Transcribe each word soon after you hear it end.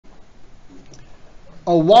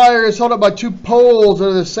A wire is held up by two poles that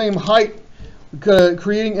are the same height,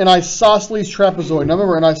 creating an isosceles trapezoid. Now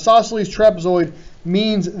remember, an isosceles trapezoid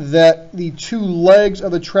means that the two legs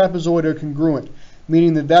of the trapezoid are congruent,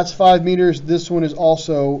 meaning that that's 5 meters, this one is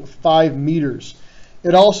also 5 meters.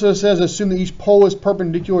 It also says assume that each pole is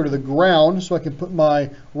perpendicular to the ground, so I can put my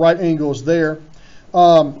right angles there,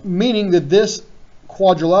 meaning that this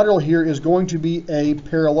quadrilateral here is going to be a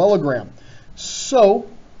parallelogram. So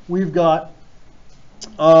we've got,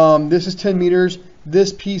 this is 10 meters,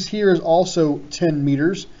 this piece here is also 10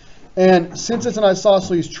 meters, and since it's an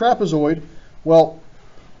isosceles trapezoid, well,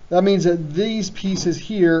 that means that these pieces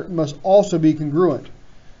here must also be congruent.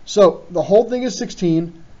 So the whole thing is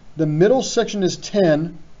 16, the middle section is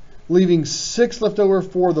 10, leaving 6 left over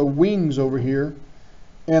for the wings over here,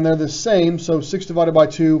 and they're the same, so 6 divided by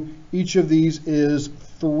 2, each of these is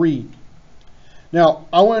 3. Now,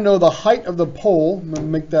 I want to know the height of the pole. I'm going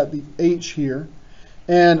to make that the h here,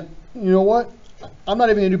 and you know what? I'm not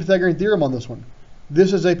even going to do Pythagorean theorem on this one.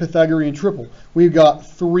 This is a Pythagorean triple. We've got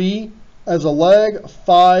 3 as a leg,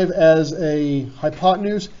 5 as a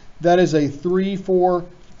hypotenuse. That is a 3, 4,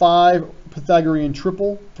 5 Pythagorean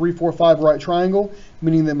triple, 3, 4, 5 right triangle,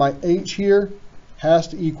 meaning that my h here has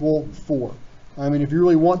to equal 4. I mean, if you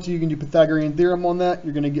really want to, you can do Pythagorean theorem on that.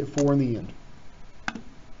 You're going to get 4 in the end.